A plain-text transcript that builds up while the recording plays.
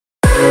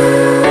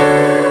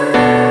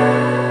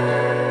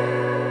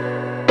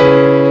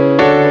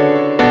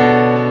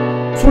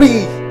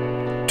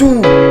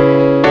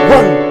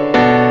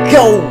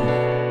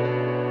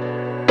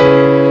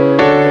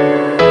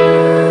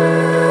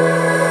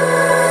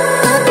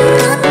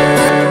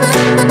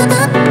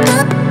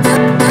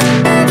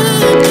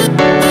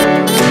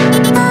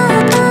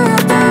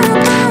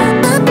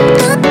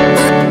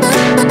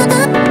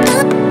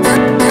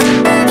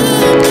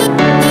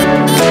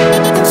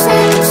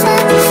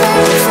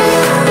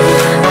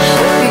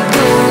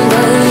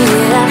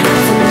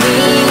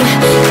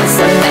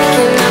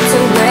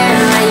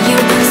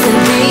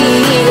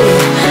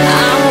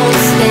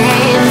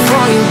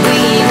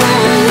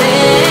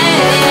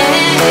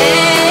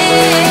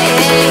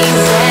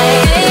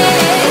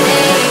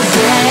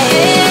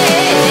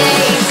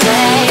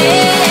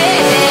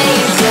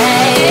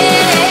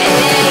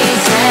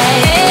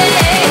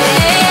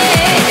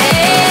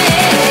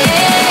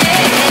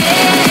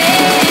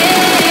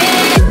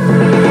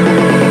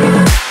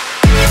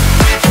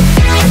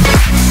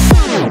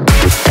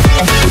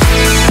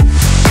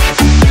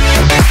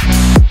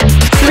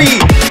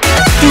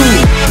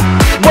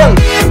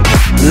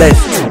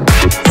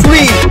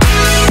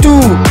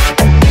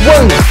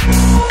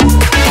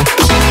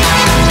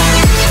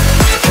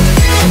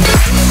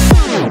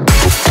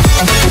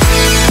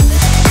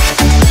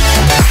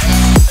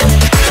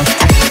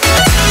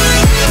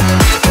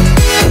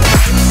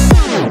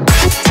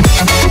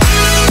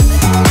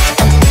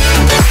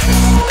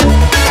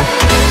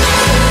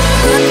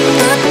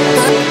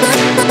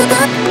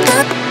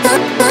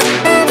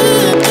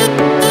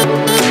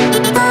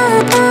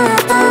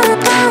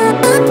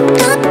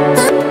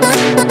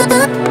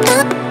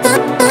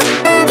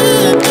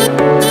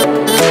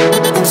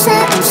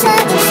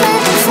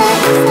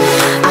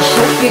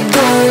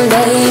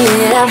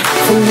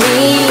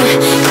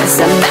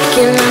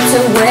Looking up to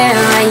where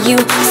I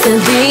used to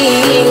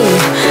be.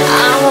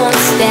 I won't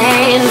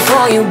stand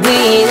for you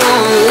being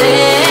on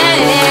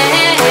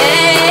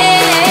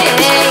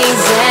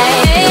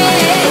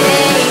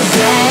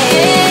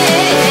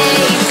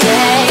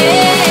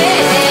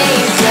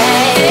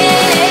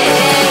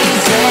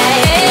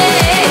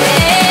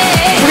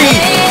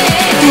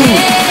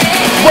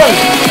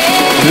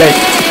Left.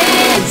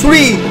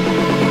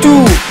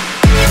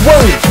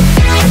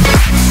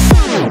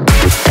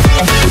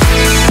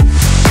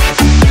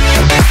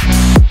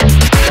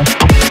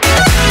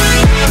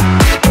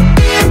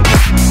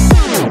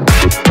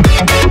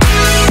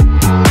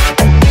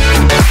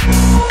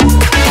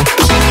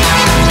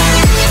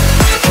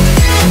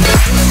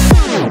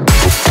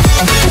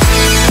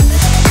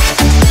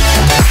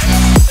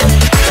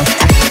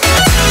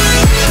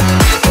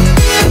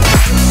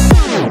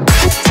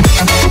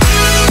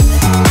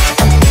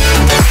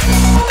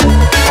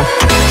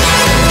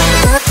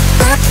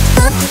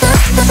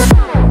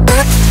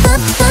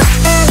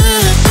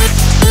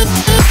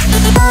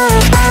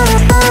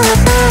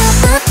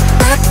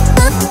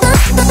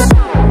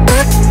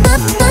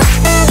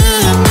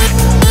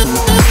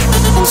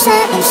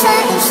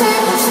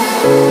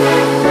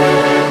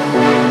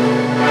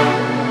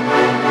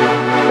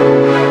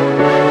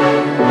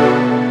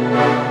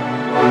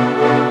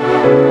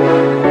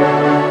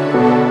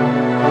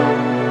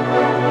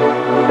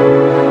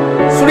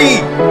 3,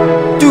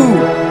 2,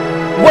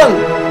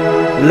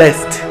 1.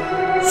 Left.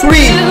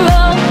 3,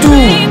 2,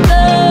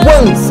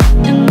 1.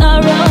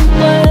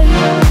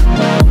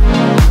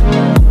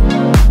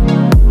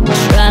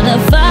 Trying to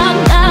find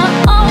our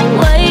own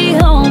way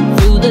home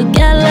through the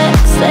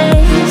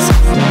galaxies.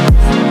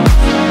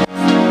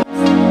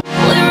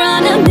 We're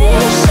on a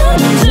mission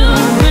to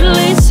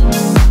release.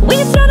 We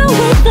thrown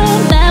away the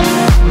map,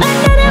 like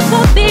that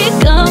ever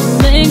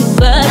becoming.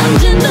 But I'm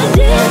in the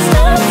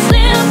distance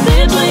in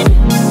between.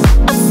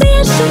 I see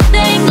a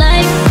shooting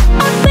light.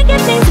 I'm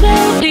thinking things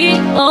will be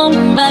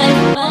alright.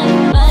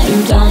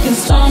 Through dark and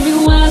stormy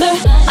weather,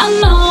 I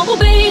know we'll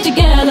be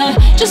together.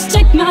 Just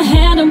take my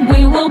hand and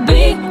we will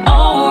be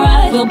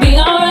alright. We'll be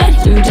alright.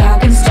 Through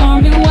dark and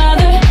stormy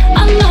weather,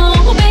 I know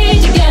we'll be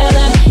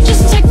together.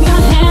 Just take my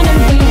hand and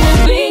we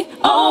will be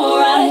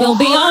alright. We'll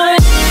be alright.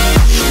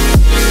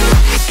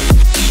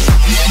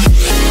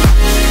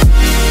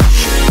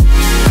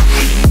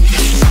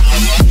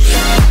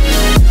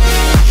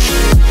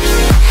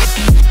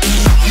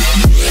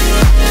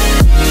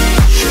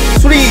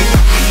 Left. 3,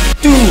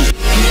 2,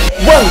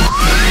 1.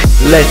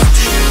 Left.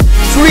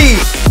 3,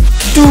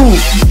 2,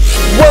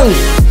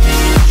 1.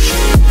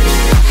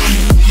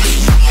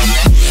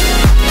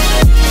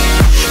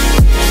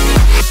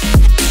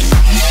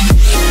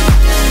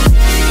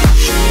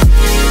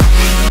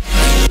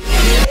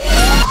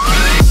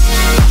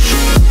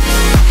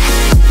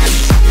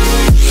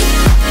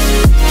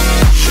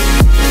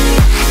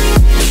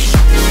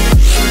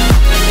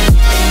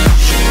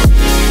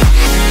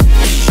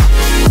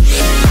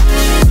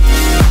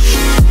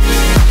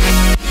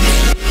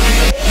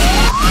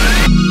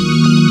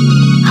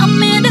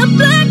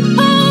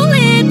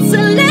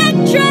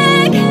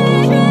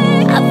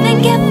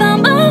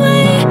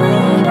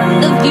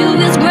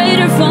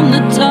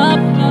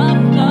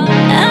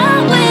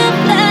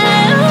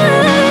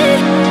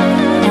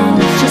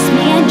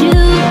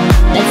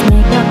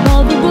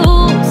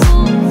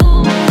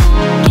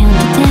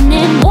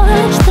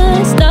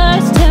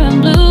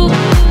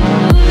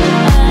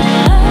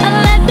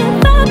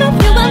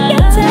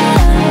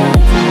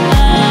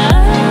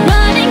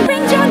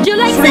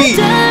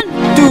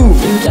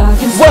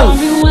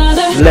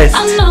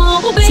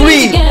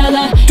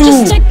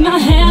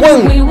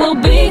 We will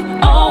be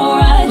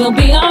alright. We'll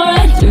be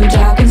alright through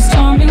dark and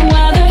stormy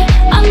weather.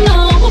 I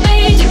know we'll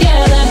be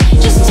together.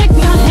 Just take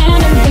my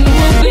hand and we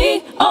will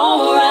be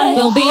alright.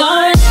 We'll be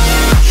alright.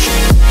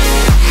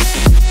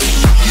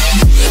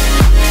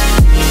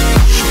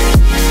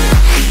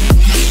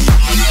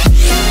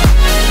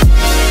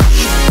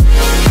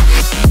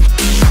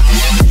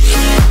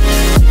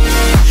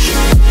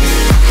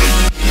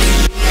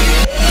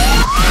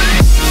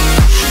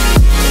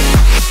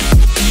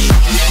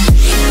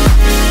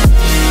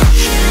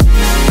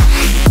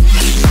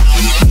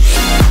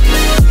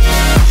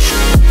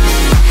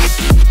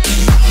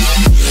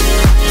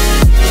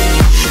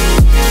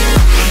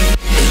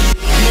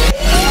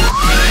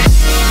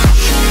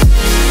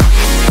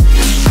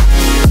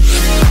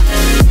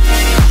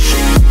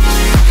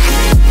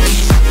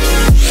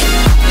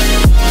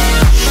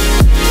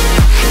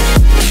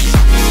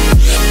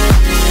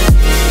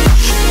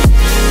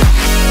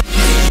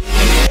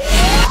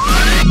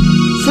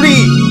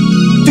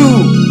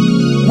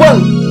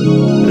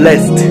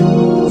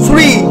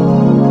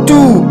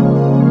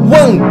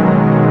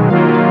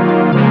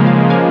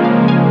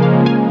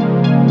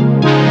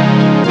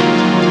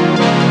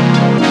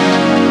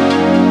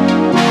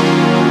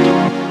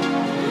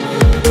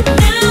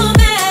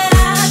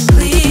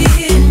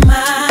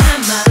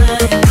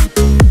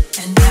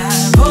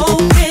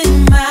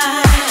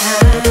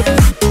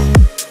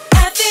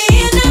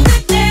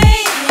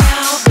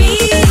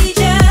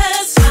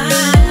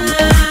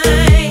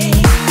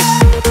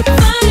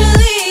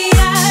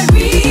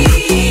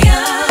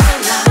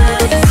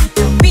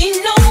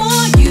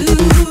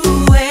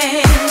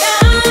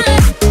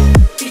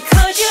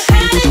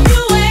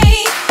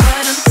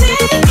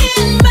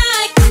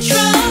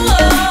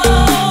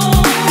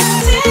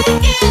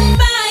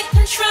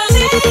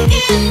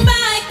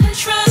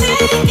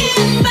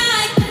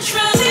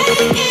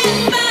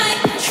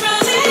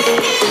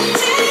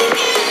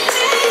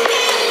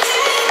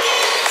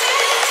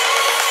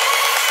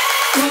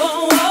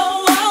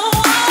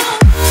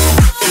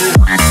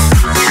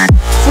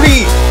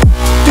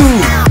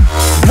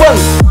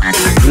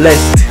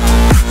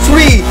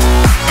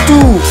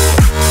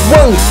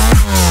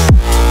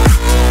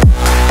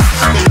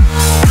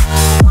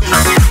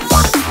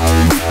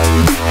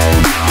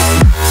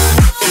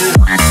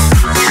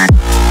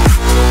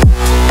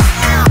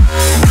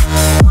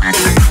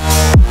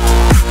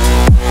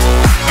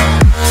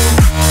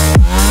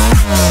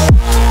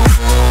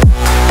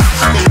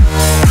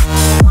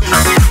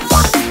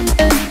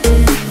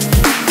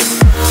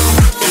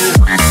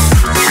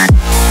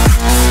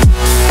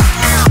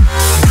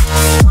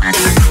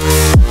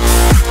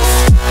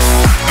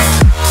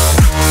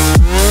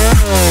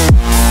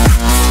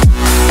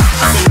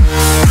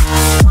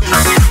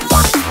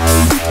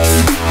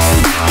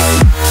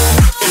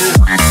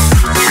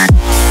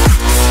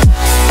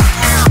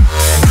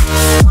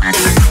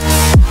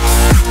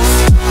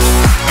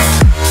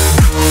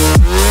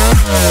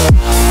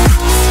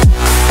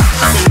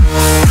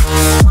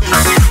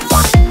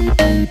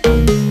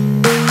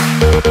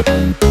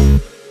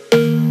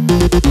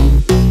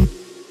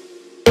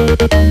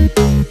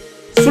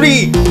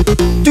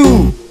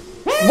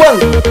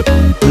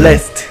 1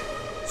 Rest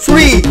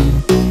 3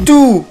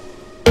 2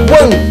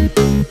 1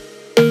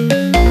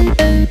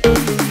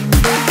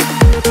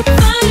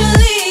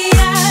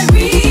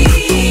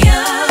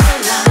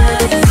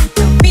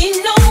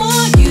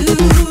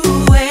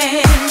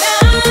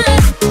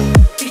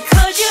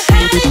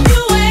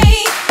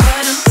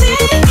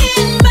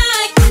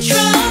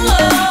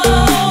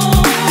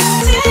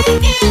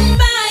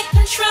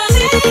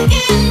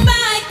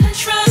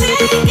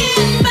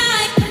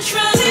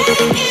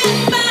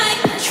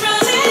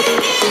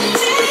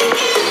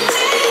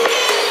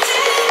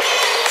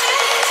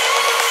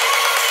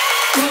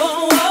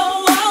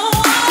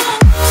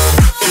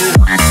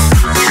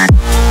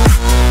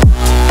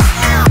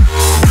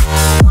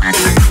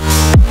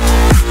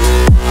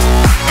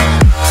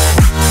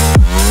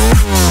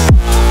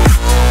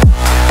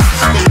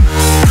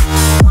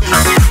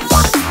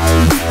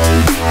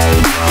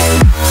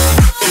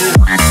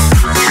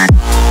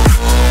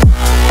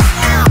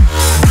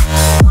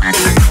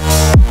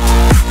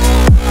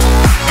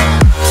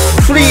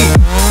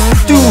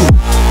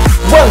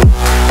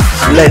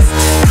 Rest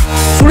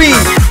 3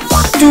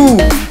 2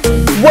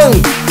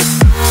 1